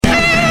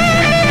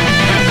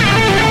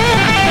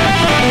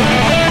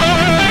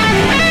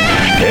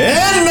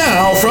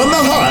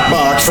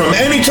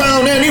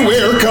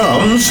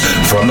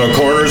From the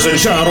corners and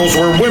shadows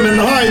where women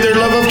hide their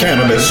love of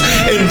cannabis,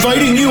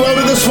 inviting you out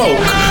of the smoke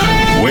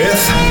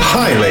with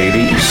Hi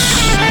Ladies.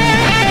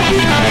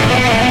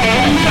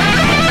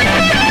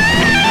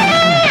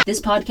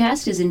 This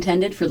podcast is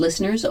intended for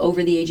listeners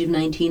over the age of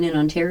 19 in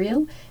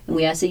Ontario, and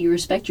we ask that you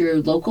respect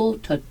your local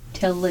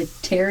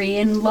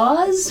totalitarian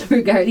laws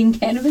regarding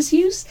cannabis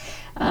use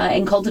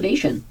and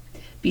cultivation.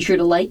 Be sure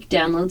to like,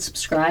 download,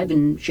 subscribe,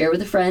 and share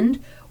with a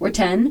friend or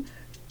 10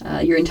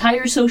 your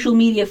entire social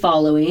media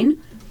following.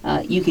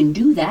 You can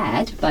do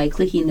that by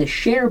clicking the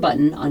share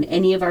button on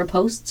any of our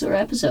posts or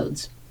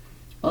episodes.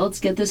 Well, let's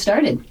get this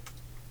started.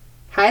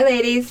 Hi,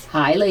 ladies.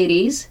 Hi,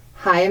 ladies.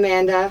 Hi,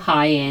 Amanda.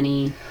 Hi,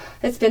 Annie.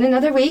 It's been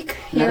another week.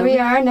 Here we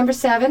are, number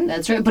 7.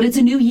 That's right, but it's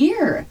a new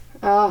year.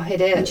 Oh, it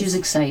is. Which is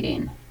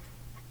exciting.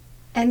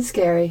 And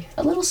scary.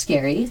 A little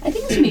scary. I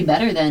think it's going to be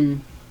better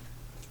than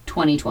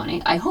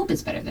 2020. I hope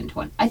it's better than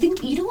 20. I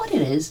think, you know what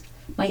it is?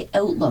 My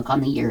outlook on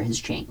the year has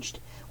changed.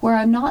 Where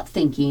I'm not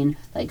thinking,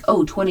 like,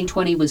 oh,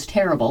 2020 was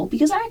terrible,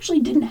 because I actually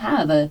didn't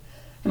have other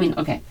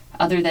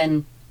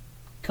than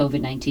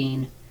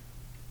COVID-19,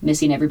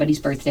 missing everybody's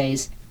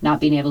birthdays, not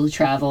being able to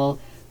travel,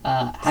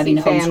 having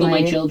to homeschool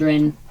my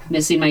children,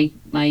 missing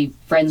my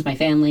friends, my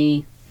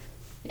family,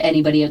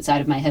 anybody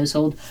outside of my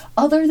household.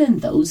 Other than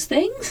those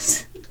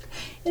things,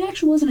 it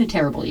actually wasn't a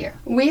terrible year.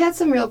 We had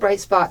some real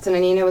bright spots, and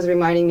Anina was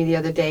reminding me the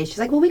other day. She's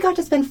like, well, we got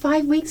to spend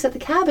 5 weeks at the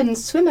cabin and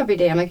swim every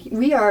day. I'm like,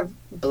 we are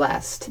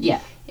blessed. Yeah.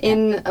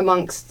 In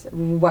amongst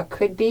what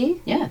could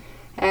be. Yeah.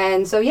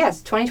 And so,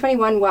 yes,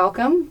 2021,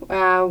 welcome.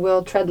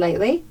 We'll tread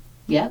lightly.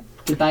 Yeah.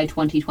 Goodbye,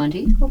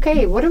 2020.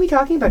 Okay, what are we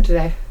talking about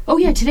today? Oh,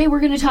 yeah, today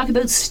we're going to talk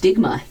about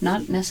stigma.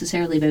 Not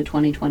necessarily about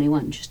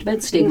 2021, just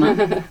about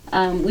stigma.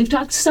 We've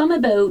talked some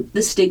about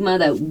the stigma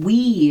that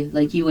we,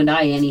 like you and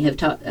I, Annie,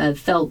 have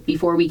felt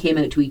before we came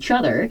out to each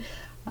other.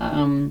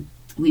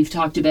 We've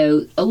talked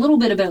about a little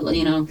bit about,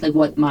 like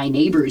what my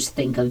neighbors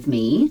think of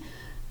me.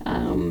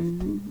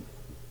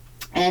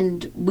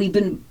 And we've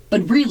been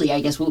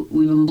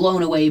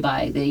blown away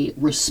by the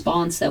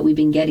response that we've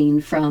been getting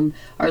from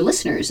our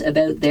listeners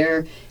about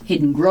their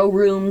hidden grow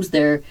rooms,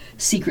 their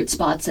secret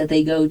spots that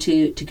they go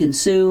to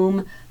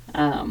consume,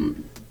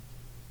 and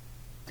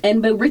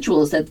about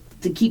rituals that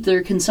to keep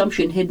their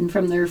consumption hidden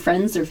from their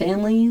friends, their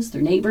families,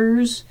 their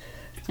neighbors,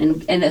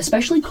 and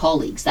especially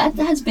colleagues. That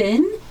has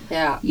been,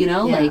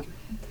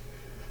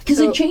 because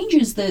it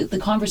changes the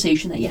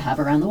conversation that you have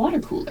around the water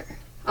cooler.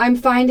 I'm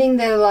finding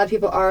that a lot of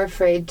people are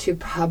afraid to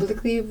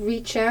publicly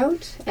reach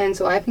out, and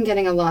so I've been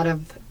getting a lot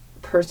of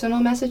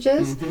personal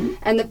messages,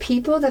 and the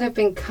people that have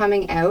been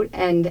coming out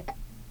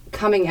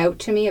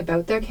to me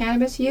about their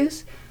cannabis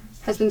use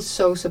has been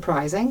so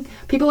surprising.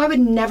 People I would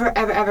never,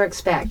 ever, ever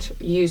expect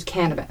use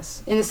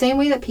cannabis. In the same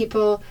way that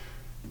people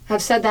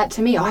have said that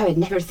to me, I would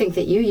never think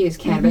that you use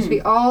cannabis. We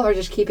all are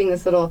just keeping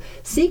this little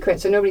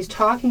secret, so nobody's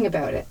talking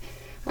about it.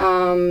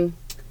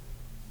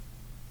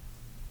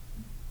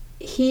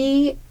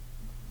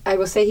 I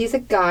will say he's a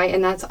guy,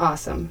 and that's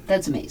awesome.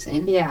 That's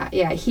amazing.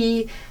 Yeah.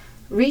 He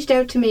reached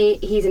out to me.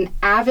 He's an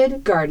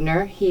avid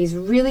gardener. He's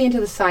really into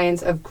the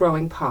science of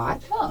growing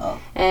pot. Oh.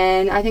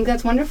 And I think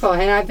that's wonderful.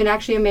 And I've been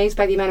actually amazed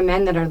by the amount of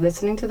men that are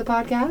listening to the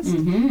podcast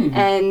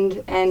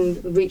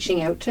and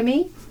reaching out to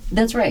me.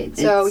 That's right.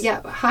 So,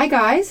 hi,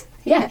 guys.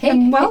 Yeah, hey.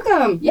 And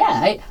welcome.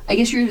 I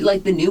guess you're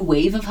like the new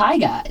wave of hi,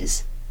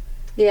 guys.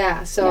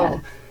 Yeah, so.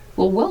 Yeah.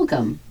 Well,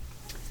 welcome.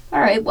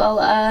 All right,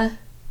 well,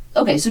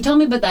 okay, so tell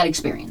me about that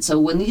experience. So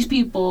when these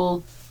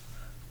people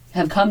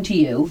have come to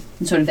you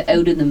and sort of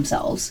outed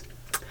themselves.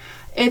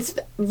 It's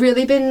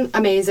really been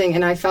amazing,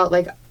 and I felt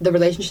like the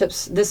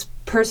relationships, this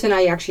person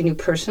I actually knew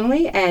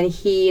personally, and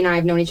he and I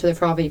have known each other for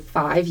probably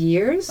 5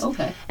 years.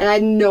 Okay. And I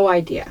had no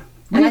idea.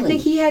 Really? And I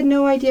think he had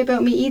no idea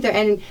about me either.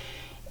 And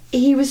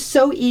he was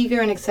so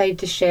eager and excited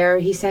to share.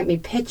 He sent me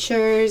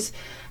pictures.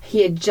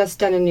 He had just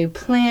done a new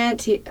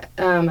planting,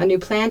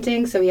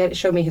 so he had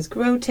showed me his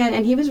grow tent,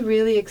 and he was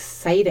really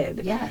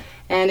excited. Yeah.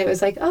 And it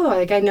was like,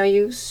 I know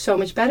you so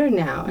much better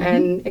now.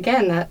 And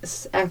again,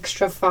 that's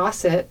extra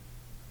faucet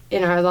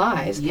in our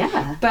lives.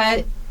 Yeah.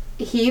 But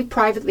he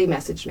privately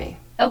messaged me.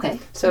 Okay.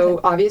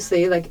 So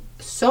obviously, like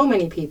so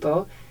many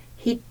people,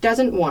 he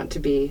doesn't want to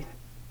be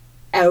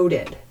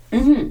outed.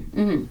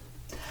 And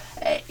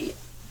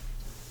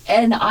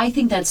I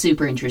think that's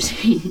super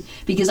interesting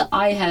because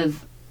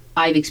I've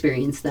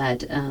experienced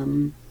that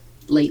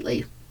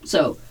lately.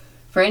 So,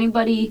 for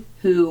anybody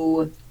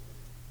who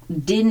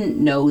didn't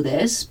know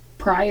this,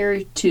 prior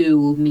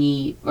to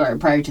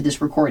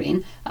this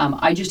recording,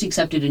 I just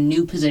accepted a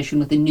new position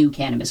with a new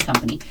cannabis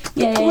company.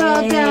 Yay!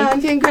 Well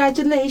done!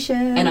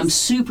 Congratulations! And I'm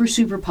super,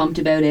 super pumped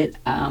about it.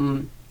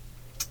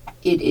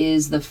 It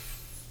is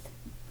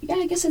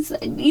I guess it's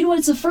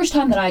the first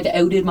time that I've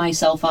outed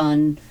myself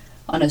on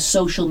a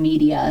social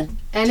media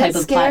type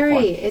of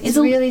platform. It's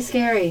really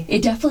scary.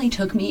 It definitely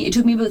took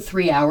me about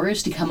 3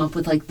 hours to come up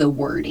with like the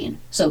wording.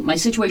 So my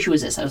situation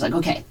was this. I was like,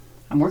 okay,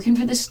 I'm working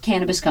for this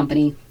cannabis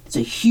company. It's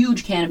a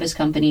huge cannabis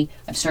company.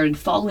 I've started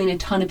following a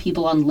ton of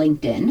people on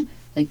LinkedIn.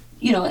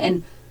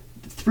 And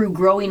through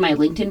growing my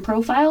LinkedIn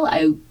profile,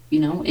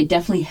 it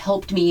definitely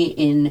helped me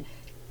in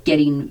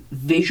getting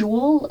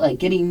visual, like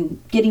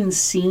getting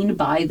seen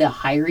by the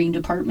hiring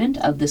department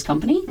of this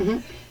company,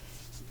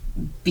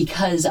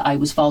 because I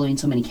was following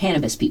so many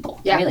cannabis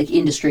people, right? Like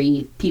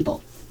industry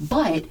people.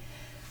 But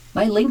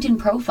my LinkedIn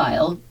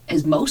profile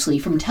is mostly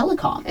from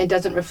telecom. It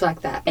doesn't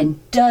reflect that. And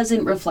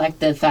doesn't reflect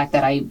the fact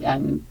that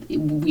I'm,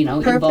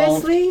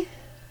 Purposely? Involved.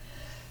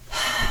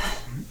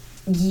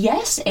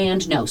 Yes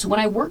and no. So when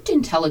I worked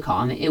in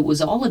telecom, it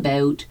was all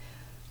about,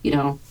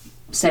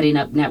 setting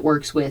up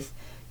networks with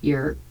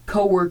your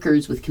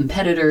coworkers, with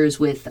competitors,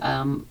 with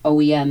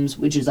OEMs,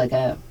 which is like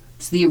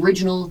it's the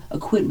original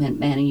equipment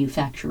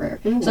manufacturer.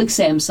 It's like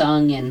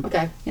Samsung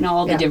and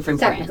all the different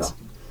brands.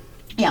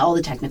 Yeah, all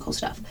the technical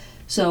stuff.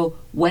 So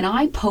when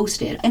I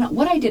posted, and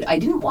what I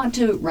didn't want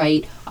to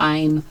write,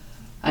 I'm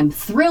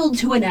thrilled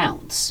to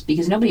announce,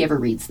 because nobody ever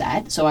reads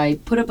that. So I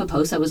put up a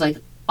post that was like,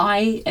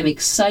 I am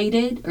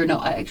excited, or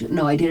I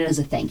did it as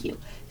a thank you.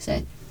 I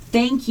said,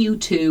 thank you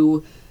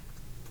to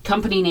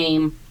company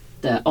name,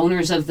 the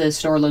owners of the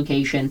store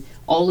location,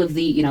 all of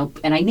the,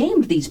 and I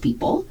named these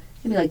people.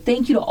 I'd be like,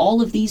 thank you to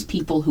all of these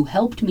people who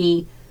helped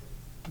me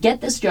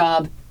get this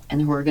job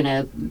and who are going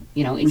to,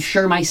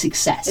 ensure my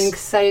success.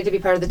 Excited to be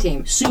part of the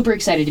team. Super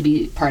excited to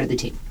be part of the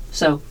team.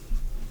 So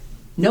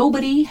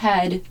nobody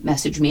had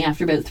messaged me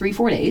after about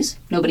 3-4 days.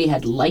 Nobody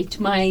had liked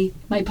my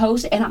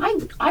post. And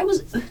I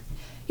was,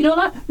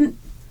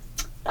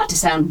 not to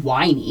sound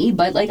whiny,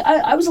 but like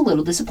I was a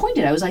little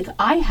disappointed. I was like,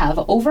 I have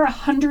over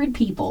 100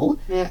 people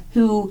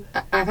who...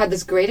 I've had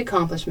this great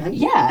accomplishment.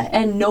 Yeah,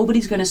 and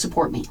nobody's going to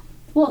support me.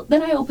 Well,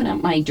 then I open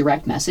up my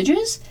direct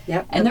messages,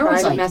 and there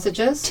was like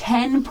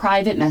 10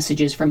 private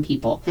messages from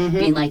people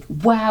being like,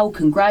 wow,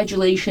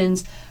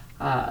 congratulations.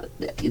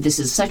 This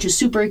is such a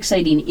super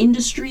exciting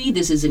industry.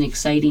 This is an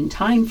exciting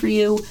time for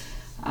you.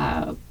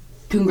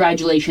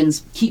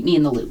 Congratulations. Keep me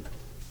in the loop.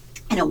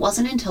 And it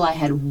wasn't until I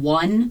had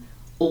one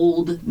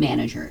old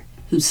manager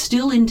who's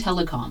still in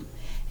telecom,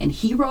 and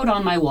he wrote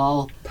on my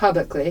wall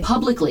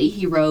publicly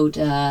he wrote,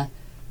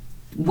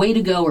 way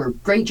to go, or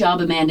great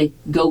job, Amanda,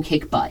 go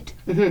kick butt.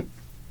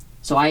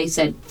 So I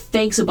said,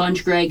 thanks a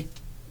bunch, Greg.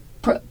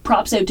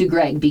 Props out to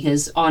Greg,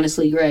 because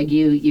honestly, Greg,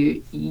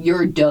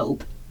 you're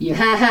dope. You're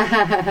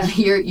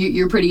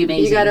pretty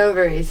amazing. You got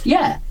ovaries.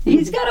 Yeah,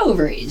 he's got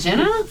ovaries,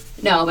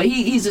 No, but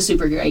he's a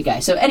super great guy.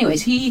 So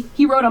anyways,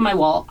 he wrote on my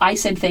wall. I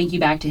said thank you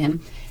back to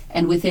him.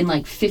 And within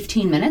like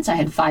 15 minutes, I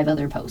had 5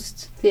 other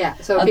posts. Yeah,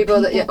 so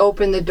people that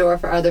open the door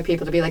for other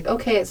people to be like,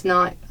 okay, it's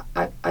not,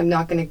 I'm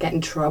not going to get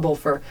in trouble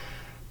for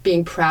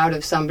being proud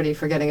of somebody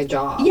for getting a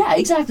job. Yeah,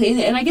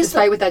 exactly. And I guess...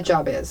 Despite what that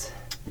job is.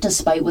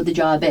 Despite what the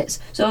job is.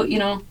 So,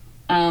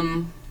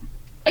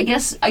 I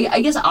guess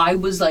I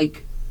was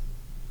like,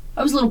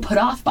 I was a little put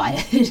off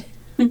by it.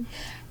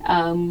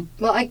 Well,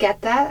 I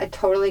get that. I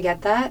totally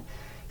get that.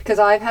 Because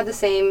I've had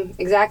the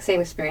exact same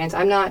experience.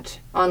 I'm not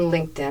on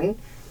LinkedIn.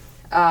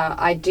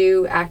 I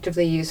do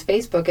actively use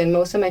Facebook, and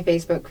most of my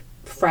Facebook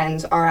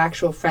friends are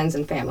actual friends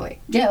and family.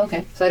 Yeah,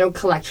 okay. So I don't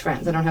collect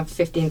friends. I don't have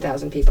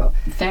 15,000 people.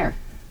 Fair.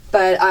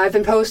 But I've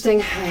been posting.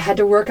 I had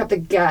to work up the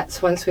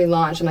guts once we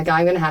launched. I'm like,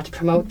 I'm going to have to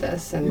promote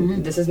this,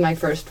 and this is my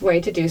first way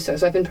to do so.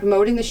 So I've been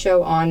promoting the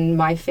show on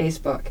my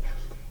Facebook,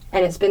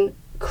 and it's been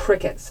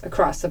crickets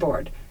across the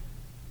board.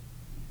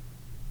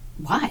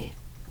 Why?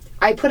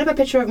 I put up a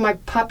picture of my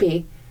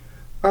puppy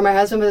or my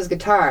husband with his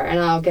guitar, and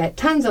I'll get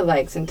tons of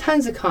likes and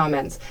tons of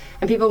comments,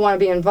 and people want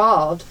to be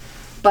involved.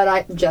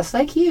 But just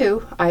like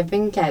you, I've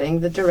been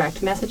getting the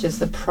direct messages,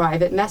 the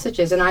private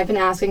messages, and I've been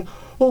asking,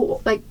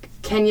 well, like,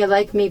 can you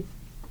like me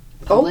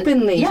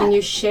openly? Yeah. Can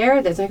you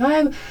share this? Like,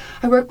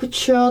 I work with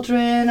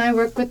children, I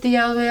work with the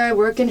elderly, I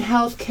work in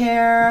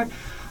healthcare,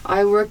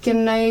 I work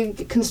in a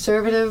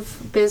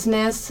conservative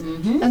business,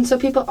 and so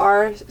people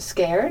are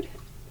scared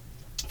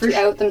to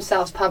out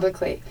themselves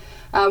publicly.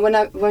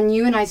 When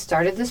you and I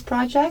started this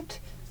project,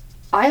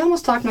 I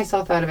almost talked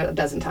myself out of it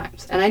 12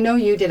 times. And I know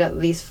you did at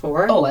least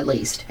 4. Oh, at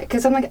least.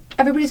 Because I'm like,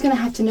 everybody's going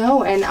to have to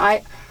know. And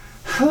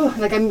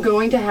I'm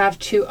going to have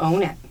to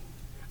own it. Yeah.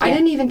 I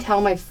didn't even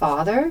tell my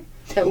father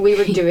that we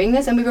were doing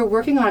this. And we were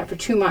working on it for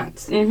 2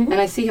 months. And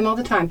I see him all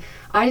the time.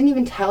 I didn't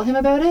even tell him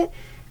about it.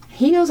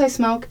 He knows I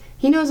smoke.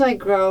 He knows I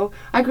grow.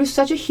 I grew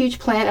such a huge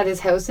plant at his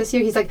house this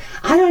year. He's like,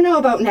 I don't know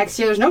about next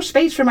year. There's no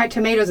space for my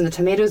tomatoes, and the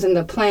tomatoes in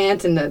the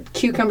plant and the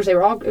cucumbers. It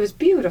was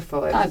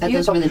beautiful. I bet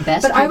those were the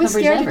best. But I was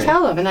scared to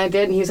tell him, and I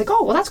did. And he was like,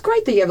 oh, well, that's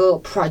great that you have a little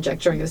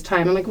project during this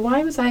time. I'm like,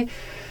 why was I?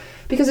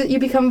 Because you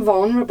become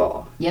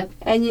vulnerable. Yep.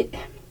 And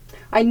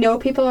I know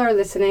people are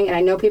listening, and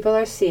I know people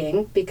are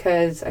seeing,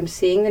 because I'm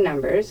seeing the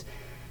numbers.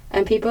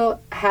 And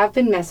people have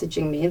been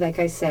messaging me, like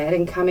I said,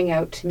 and coming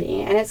out to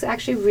me. And it's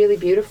actually really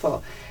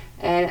beautiful.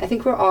 And I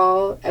think we're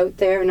all out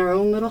there in our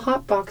own little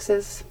hot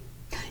boxes.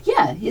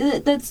 Yeah,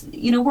 that's,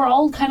 we're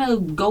all kind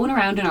of going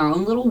around in our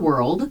own little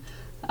world,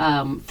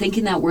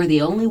 thinking that we're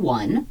the only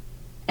one.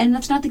 And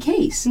that's not the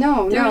case.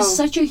 No. There's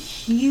such a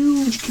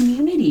huge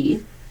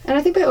community. And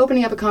I think by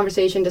opening up a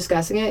conversation,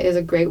 discussing it, is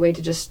a great way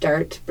to just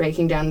start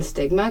breaking down the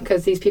stigma.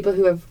 Because these people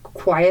who have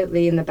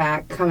quietly in the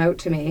back come out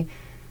to me,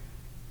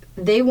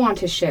 they want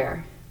to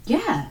share.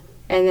 Yeah.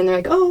 And then they're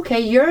like, oh, okay,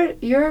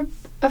 you're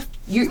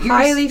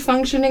highly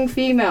functioning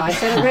female. I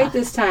said it right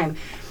this time.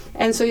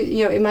 And so,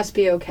 it must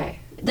be okay.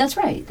 That's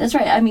right.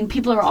 I mean,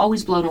 people are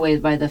always blown away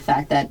by the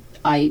fact that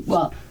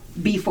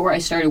before I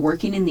started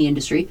working in the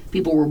industry,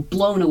 people were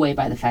blown away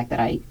by the fact that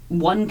I,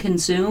 1,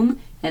 consume,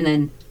 and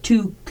then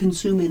 2,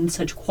 consume in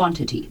such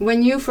quantity.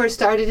 When you first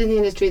started in the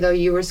industry, though,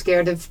 you were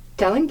scared of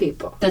telling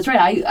people. That's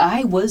right.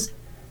 I was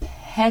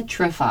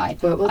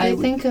petrified. What will they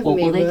think of me? What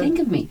will they think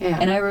of me? Yeah.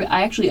 And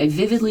I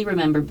vividly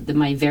remember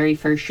my very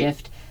first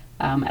shift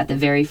at the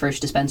very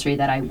first dispensary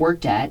that I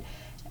worked at,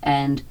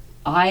 and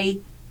I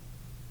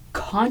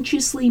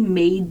consciously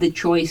made the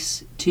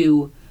choice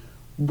to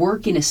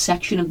work in a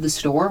section of the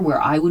store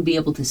where I would be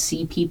able to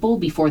see people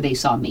before they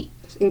saw me.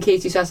 In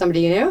case you saw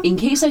somebody you knew? In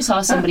case I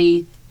saw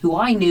somebody who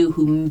I knew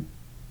who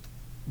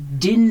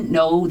didn't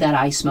know that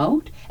I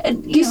smoked.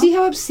 And Do you see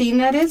how obscene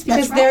that is?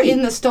 Because they're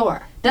in the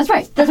store. That's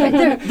right. They're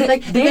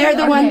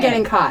the one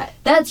getting caught.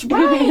 That's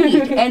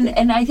right.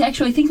 and I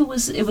think it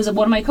was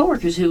one of my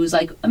coworkers who was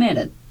like,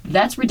 Amanda,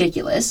 that's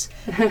ridiculous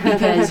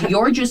because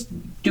you're just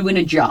doing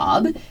a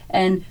job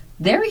and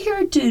they're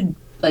here to,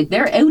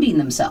 they're outing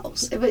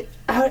themselves. But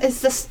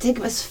it's the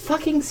stigma. It's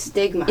fucking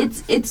stigma.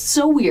 It's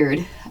so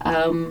weird.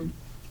 And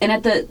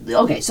at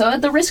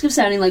the risk of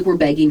sounding like we're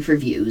begging for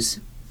views,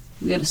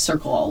 we got to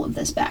circle all of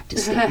this back to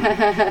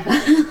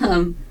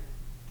stigma.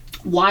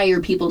 Why are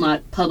people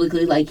not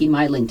publicly liking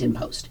my LinkedIn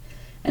post?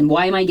 And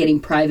why am I getting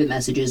private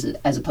messages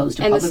as opposed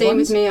to public ones? And the same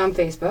with me on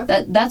Facebook.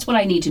 That's what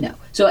I need to know.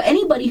 So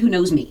anybody who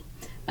knows me,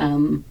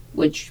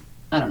 which,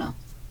 I don't know.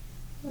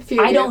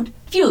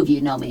 Few of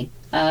you know me.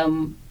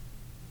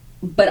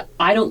 But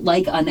I don't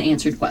like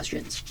unanswered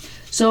questions.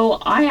 So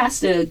I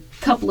asked a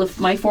couple of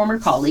my former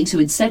colleagues who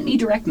had sent me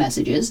direct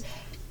messages,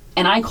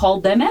 and I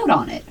called them out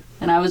on it.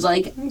 And I was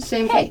like,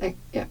 hey,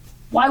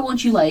 why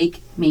won't you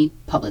like me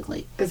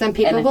publicly? Because then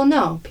people will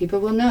know. People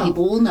will know.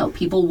 People will know.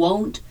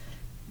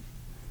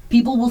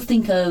 People will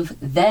think of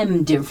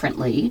them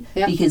differently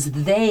because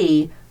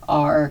they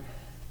are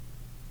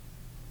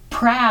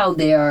proud.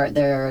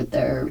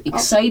 They're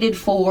excited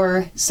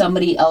for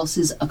somebody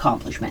else's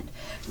accomplishment.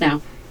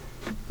 Now,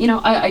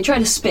 I try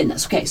to spin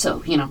this. Okay,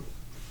 so,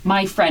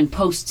 my friend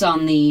posts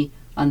on their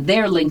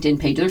LinkedIn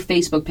page, their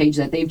Facebook page,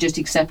 that they've just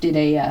accepted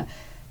a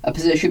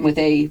position with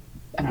a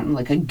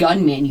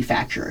gun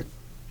manufacturer.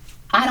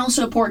 I don't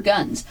support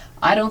guns.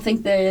 I don't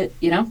think that,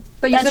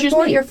 But you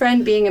support your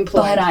friend being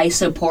employed. But I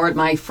support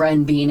my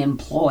friend being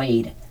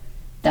employed.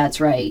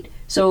 That's right.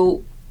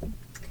 So...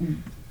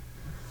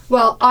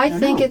 Well, I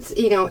think it's,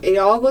 it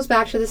all goes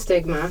back to the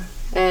stigma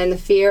and the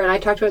fear, and I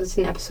talked about this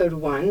in episode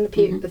 1,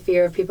 the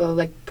fear of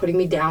people, putting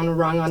me down a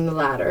rung on the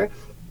ladder,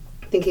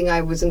 thinking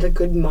I wasn't a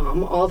good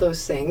mom, all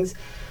those things.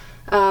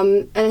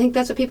 And I think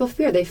that's what people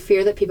fear. They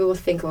fear that people will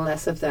think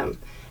less of them.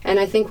 And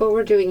I think what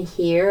we're doing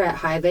here at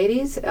Hi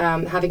Ladies,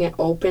 having an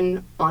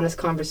open, honest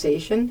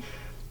conversation,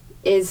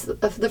 is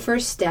the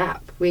first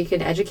step. We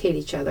can educate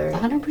each other.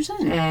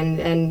 100%.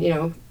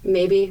 And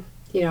maybe,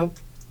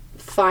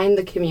 find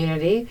the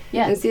community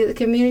and see that the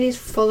community is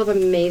full of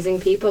amazing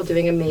people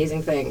doing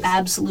amazing things.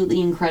 Absolutely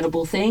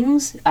incredible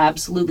things.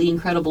 Absolutely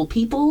incredible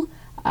people.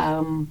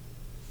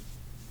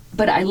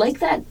 But I like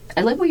that.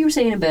 I like what you were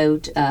saying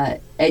about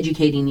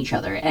educating each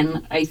other,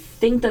 and I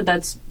think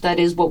that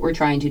is what we're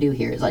trying to do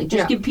here. Is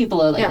give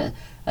people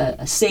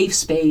a safe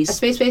space, a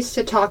space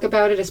to talk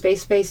about it, a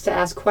space to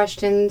ask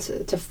questions,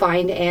 to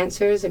find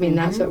answers. I mean,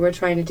 that's what we're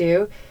trying to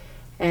do,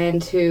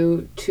 and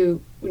to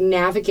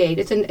navigate.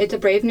 It's a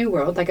brave new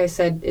world. Like I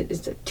said,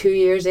 it's 2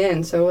 years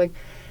in, so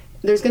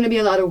there's going to be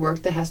a lot of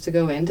work that has to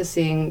go into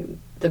seeing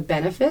the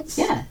benefits.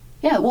 Yeah.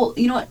 Well,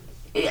 you know what,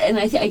 and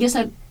I guess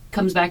that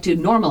comes back to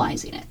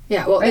normalizing it.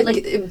 Yeah, well,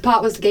 right?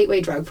 Pot was the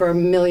gateway drug for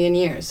 1,000,000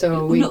 years,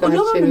 so we've got to...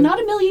 No, not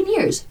 1,000,000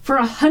 years. For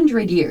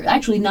 100 years.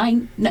 Actually,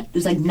 it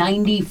was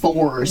 94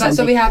 or something.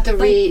 So we have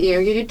to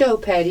you're a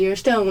dope head, you're a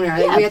stoner.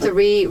 We have to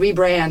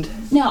rebrand.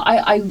 No,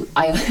 I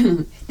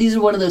these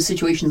are one of those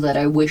situations that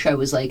I wish I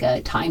was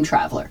a time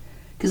traveler.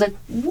 Because,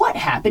 what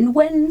happened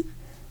when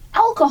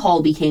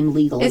alcohol became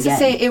legal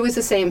again? It was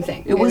the same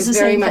thing. It was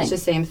very much the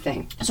same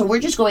thing. So we're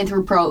just going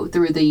through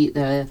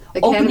the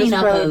opening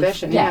up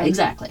prohibition, of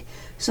exactly.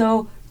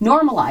 So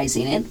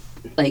normalizing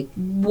it,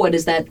 what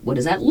does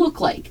that look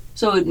like?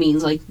 So it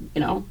means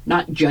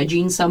not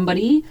judging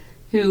somebody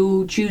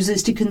who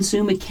chooses to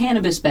consume a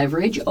cannabis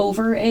beverage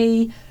over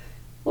an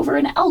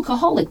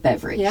alcoholic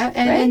beverage. Yeah,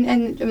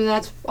 and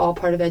that's all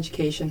part of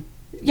education.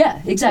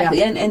 Yeah, exactly.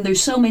 Yeah. And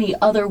there's so many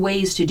other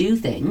ways to do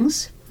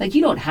things.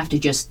 You don't have to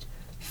just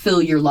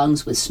fill your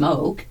lungs with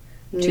smoke.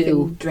 You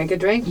can drink a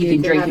drink. You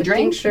can drink a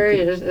drink. Sure,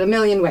 there's a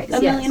million ways.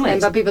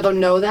 But people don't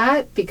know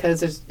that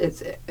because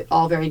it's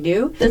all very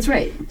new. That's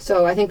right.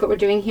 So I think what we're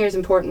doing here is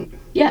important.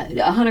 Yeah,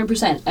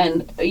 100%.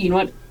 And you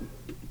know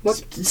what?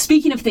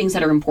 Speaking of things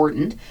that are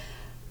important,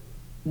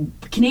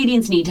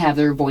 Canadians need to have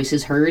their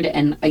voices heard.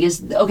 And I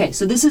guess,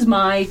 so this is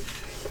my...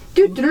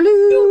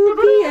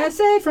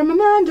 PSA from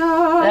Amanda.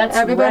 That's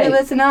Everybody right.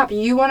 Listen up.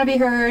 You want to be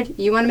heard.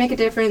 You want to make a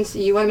difference.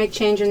 You want to make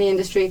change in the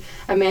industry.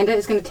 Amanda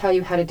is going to tell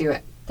you how to do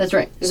it. That's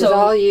right. This is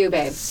all you,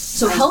 babe.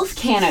 So Health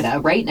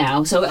Canada right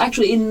now, so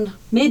actually in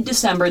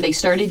mid-December, they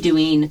started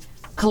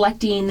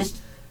collecting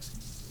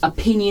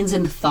opinions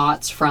and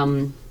thoughts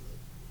from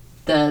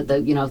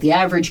the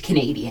average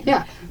Canadian.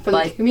 Yeah, from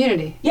the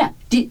community. Yeah.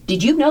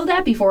 Did you know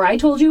that before I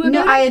told you about it?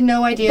 No, I had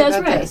no idea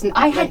about this.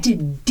 I had to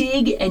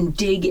dig and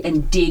dig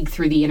and dig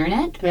through the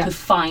internet to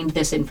find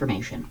this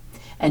information.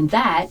 And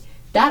that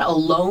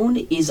alone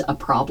is a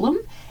problem.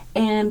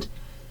 And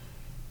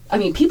I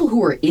mean, people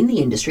who are in the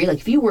industry, like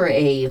if you were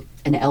an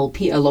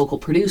LP, a local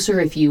producer,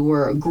 if you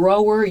were a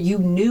grower, you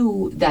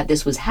knew that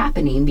this was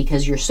happening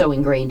because you're so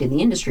ingrained in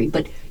the industry.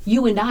 But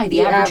you and I,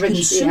 the average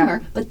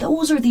consumer, but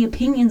those are the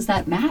opinions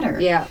that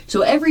matter. Yeah.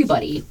 So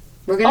everybody,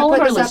 we're going to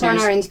put this up on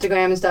our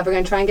Instagram and stuff. We're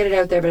going to try and get it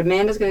out there. But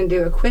Amanda's going to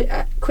do a quick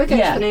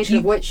explanation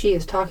of what she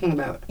is talking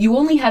about. You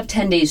only have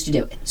 10 days to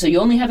do it. So you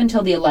only have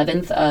until the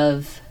 11th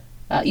of,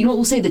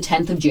 we'll say the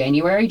 10th of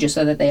January, just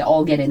so that they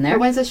all get in there. But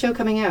when's the show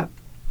coming out?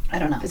 I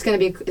don't know. It's gonna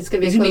be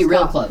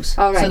real close.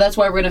 All right. So that's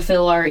why we're gonna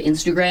fill our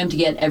Instagram to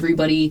get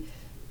everybody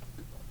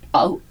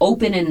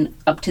open and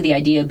up to the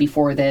idea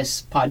before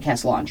this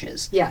podcast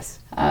launches. Yes.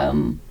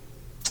 But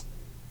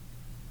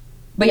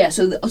yeah,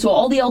 so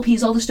all the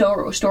LPs, all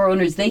the store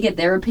owners, they get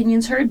their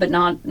opinions heard, but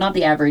not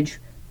the average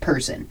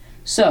person.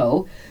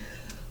 So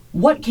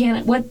what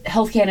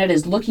Health Canada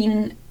is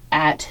looking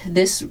at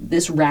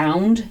this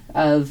round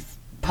of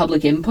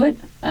public input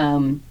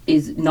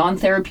is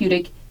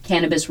non-therapeutic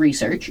cannabis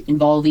research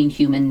involving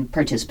human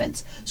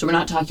participants. So we're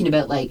not talking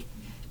about like,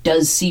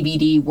 does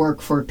CBD work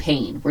for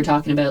pain? We're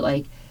talking about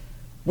like,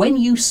 when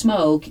you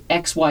smoke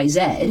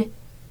XYZ,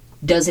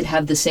 does it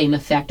have the same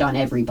effect on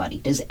everybody?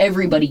 Does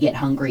everybody get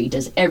hungry?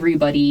 Does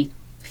everybody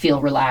feel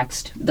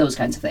relaxed? Those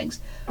kinds of things.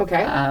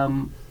 Okay.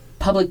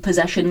 Public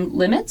possession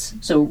limits.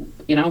 So,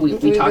 we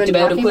talked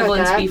about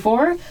equivalence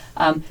before,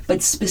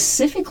 but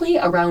specifically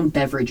around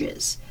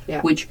beverages,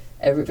 which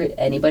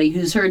anybody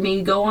who's heard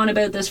me go on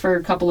about this for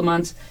a couple of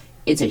months,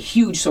 it's a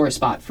huge sore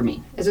spot for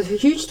me. It's a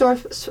huge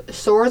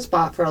sore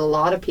spot for a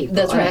lot of people.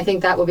 That's right. And I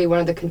think that will be one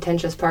of the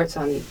contentious parts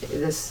on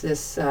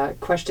this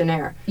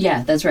questionnaire.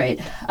 Yeah, that's right.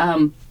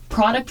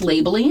 Product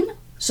labeling.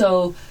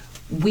 So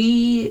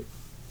we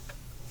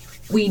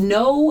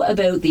know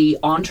about the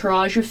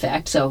entourage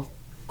effect. So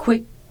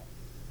quick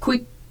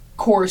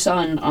course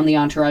on the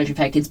entourage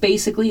effect. It's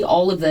basically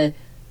all of the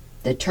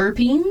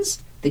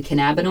terpenes, the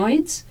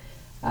cannabinoids,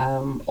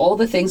 all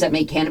the things that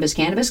make cannabis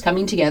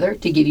coming together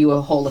to give you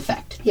a whole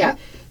effect. Yeah.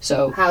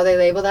 So how they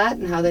label that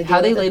and how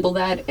they label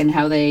that and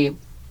how they,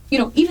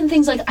 even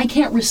things like I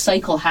can't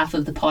recycle half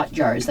of the pot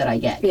jars that I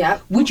get. Yeah.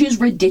 Which is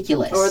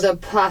ridiculous. Or the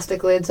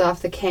plastic lids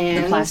off the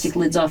cans.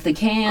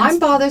 I'm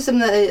bothersome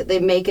that they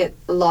make it,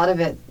 a lot of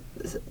it,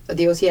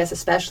 the OCS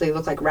especially,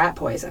 look like rat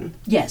poison.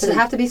 Yes. Does it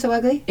have to be so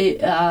ugly?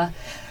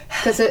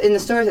 Because in the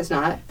stores it's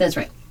not. That's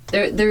right.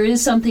 There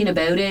is something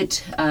about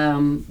it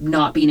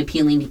not being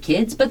appealing to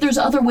kids, but there's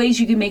other ways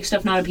you can make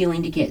stuff not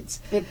appealing to kids.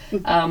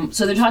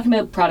 So they're talking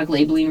about product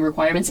labeling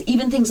requirements,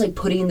 even things like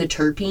putting the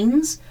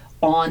terpenes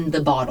on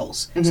the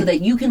bottles so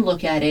that you can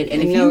look at it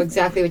and you know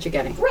exactly what you're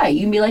getting. Right.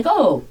 You can be like,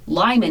 oh,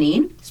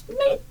 limonene,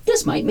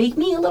 this might make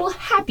me a little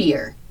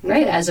happier,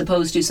 right? As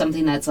opposed to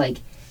something that's like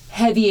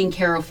heavy in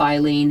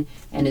carophyllene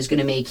and is going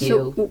to make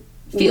you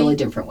feel a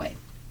different way.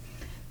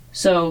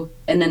 So,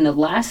 and then the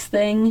last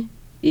thing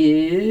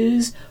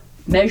is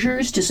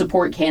measures to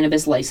support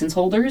cannabis license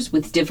holders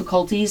with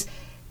difficulties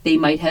they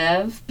might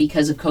have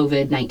because of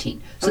COVID-19.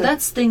 So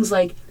that's things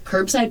like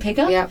curbside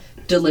pickup,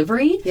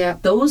 delivery.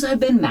 Those have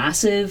been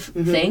massive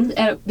things.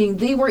 I mean,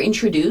 they were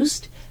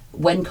introduced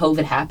when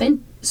COVID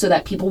happened so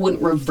that people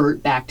wouldn't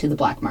revert back to the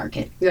black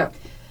market. Yeah.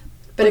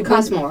 But it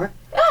costs more.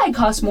 Yeah, it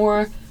costs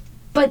more.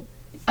 But,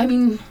 I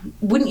mean,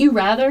 wouldn't you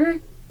rather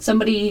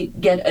somebody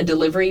get a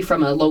delivery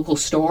from a local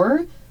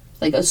store,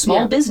 like a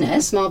small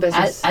business,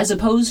 as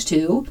opposed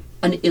to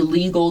an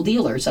illegal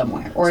dealer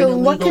somewhere? So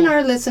what can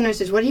our listeners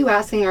do? What are you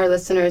asking our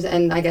listeners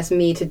and I guess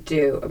me to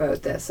do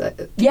about this?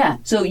 Yeah,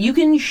 so you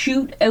can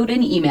shoot out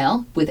an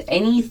email with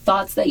any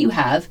thoughts that you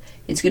have.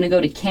 It's going to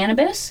go to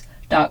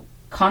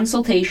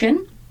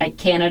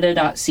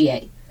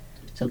cannabis.consultation@canada.ca.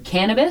 So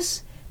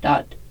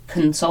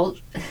cannabis.consult...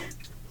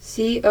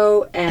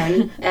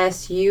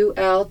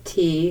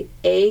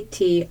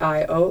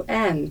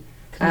 CONSULTATION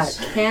at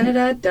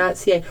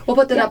canada.ca. We'll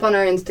put that up on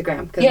our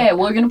Instagram. Yeah,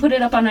 we're going to put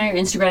it up on our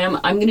Instagram.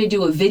 I'm going to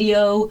do a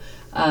video.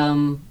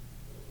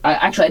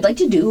 Actually, I'd like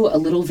to do a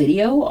little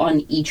video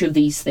on each of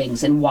these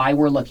things and why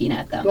we're looking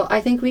at them. Well,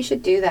 I think we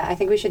should do that.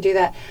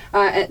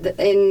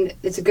 And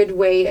it's a good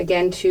way,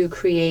 again, to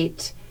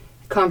create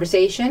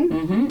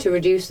conversation, to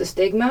reduce the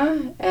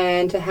stigma,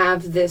 and to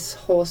have this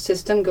whole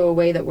system go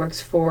away that works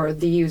for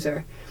the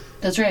user.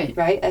 That's right.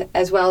 Right?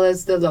 As well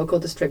as the local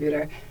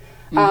distributor.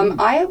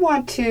 I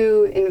want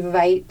to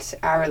invite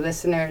our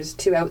listeners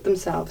to out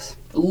themselves.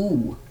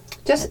 Ooh.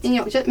 Just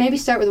maybe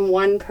start with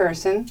one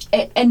person.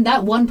 And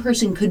that one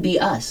person could be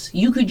us.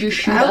 You could just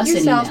shoot us an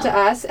email. Out yourself to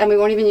us, and we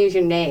won't even use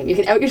your name. You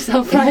can out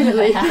yourself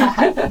privately.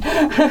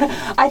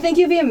 I think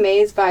you'd be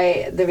amazed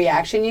by the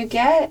reaction you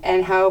get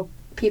and how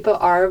people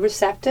are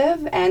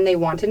receptive and they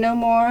want to know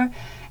more.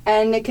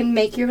 And it can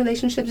make your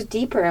relationships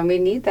deeper, and we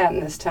need that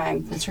in this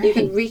time. That's right. You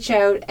can reach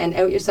out and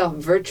out yourself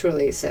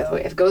virtually, so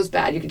if it goes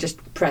bad, you can just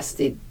press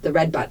the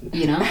red button.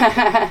 You know?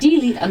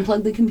 Delete,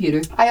 unplug the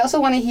computer. I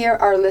also want to hear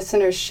our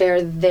listeners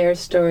share their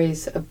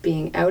stories of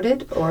being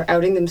outed or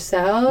outing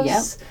themselves.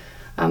 Yep.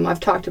 I've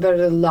talked about it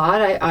a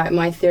lot.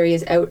 My theory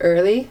is out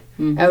early,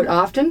 out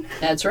often.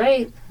 That's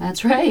right.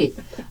 That's right.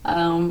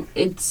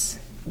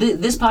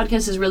 This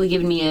podcast has really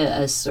given me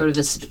a sort of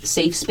a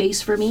safe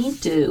space for me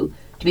to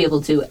be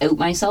able to out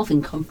myself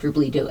and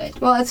comfortably do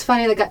it. Well, it's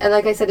funny. Like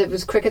I said, it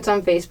was crickets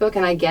on Facebook,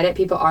 and I get it.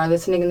 People are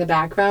listening in the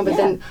background. But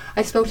then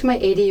I spoke to my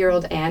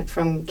 80-year-old aunt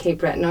from Cape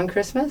Breton on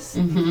Christmas.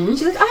 Mm-hmm.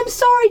 She's like, "I'm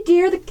sorry,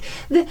 dear.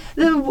 The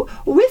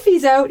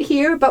Wi-Fi's out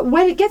here, but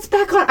when it gets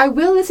back on, I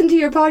will listen to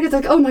your podcast."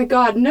 Like, oh my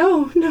God,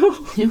 no.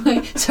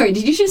 Sorry,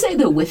 did you just say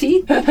the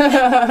Wi-Fi?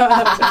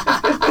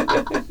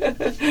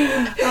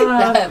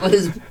 That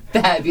was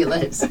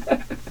fabulous.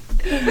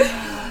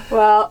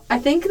 Well, I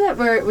think that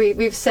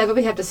we've said what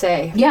we have to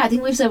say. Yeah, I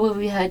think we've said what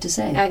we had to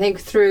say. I think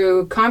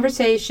through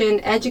conversation,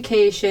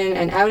 education,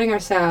 and outing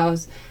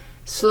ourselves,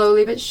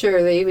 slowly but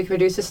surely, we can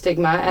reduce the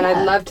stigma. And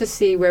I'd love to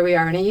see where we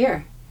are in a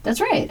year.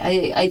 That's right.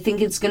 I think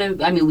it's going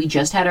to... I mean, we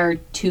just had our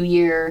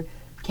 2-year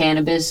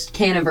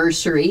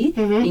canniversary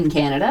in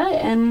Canada,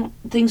 and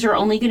things are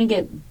only going to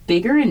get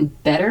bigger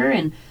and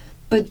better.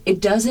 But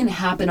it doesn't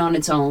happen on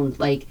its own.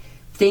 Like,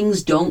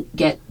 things don't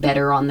get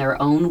better on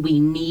their own. We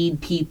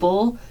need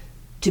people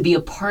to be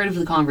a part of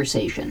the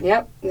conversation.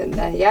 Yep.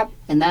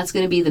 And that's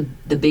going to be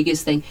the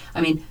biggest thing.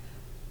 I mean,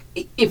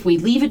 if we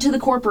leave it to the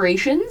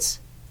corporations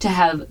to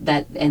have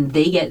that, and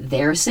they get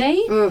their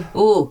say,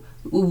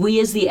 we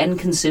as the end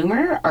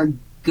consumer are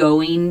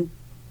going...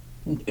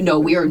 No,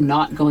 we are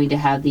not going to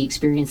have the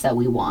experience that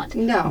we want.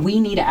 No.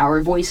 We need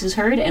our voices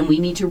heard, and we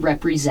need to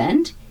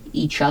represent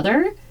each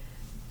other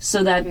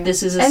so that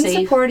this is a safe... And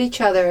support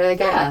each other. Like,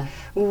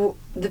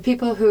 the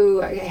people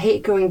who... I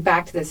hate going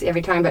back to this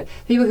every time, but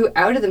people who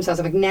outed themselves,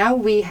 I'm like, now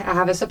we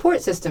have a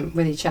support system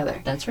with each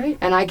other. That's right.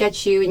 And I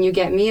get you, and you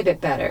get me a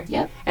bit better.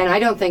 Yep. And I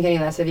don't think any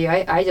less of you.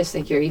 I just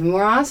think you're even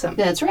more awesome.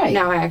 That's right.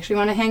 Now I actually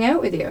want to hang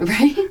out with you.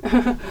 Right.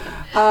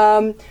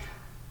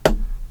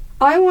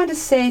 I want to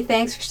say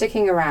thanks for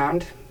sticking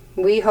around.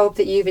 We hope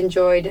that you've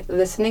enjoyed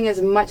listening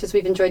as much as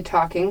we've enjoyed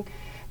talking.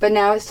 But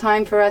now it's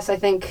time for us, I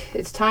think,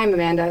 it's time,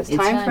 Amanda. It's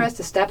time for us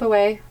to step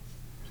away,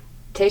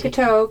 take a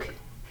toke,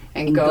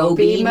 and go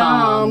be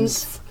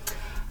moms.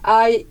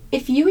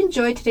 If you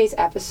enjoyed today's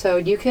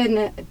episode, you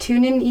can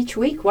tune in each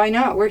week. Why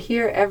not? We're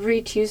here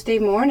every Tuesday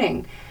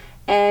morning.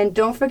 And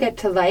don't forget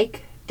to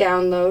like,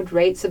 download,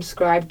 rate,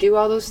 subscribe, do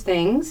all those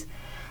things.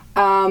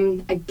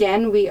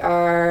 Again, we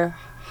are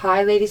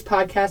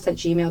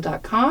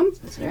highladiespodcast@gmail.com.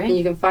 That's right. And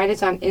you can find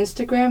us on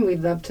Instagram.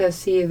 We'd love to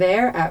see you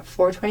there at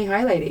 420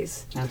 High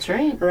Ladies. That's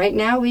right. Right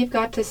now, we've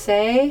got to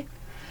say,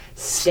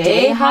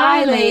 stay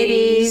high,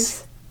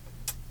 ladies.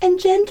 And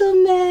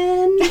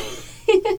gentlemen.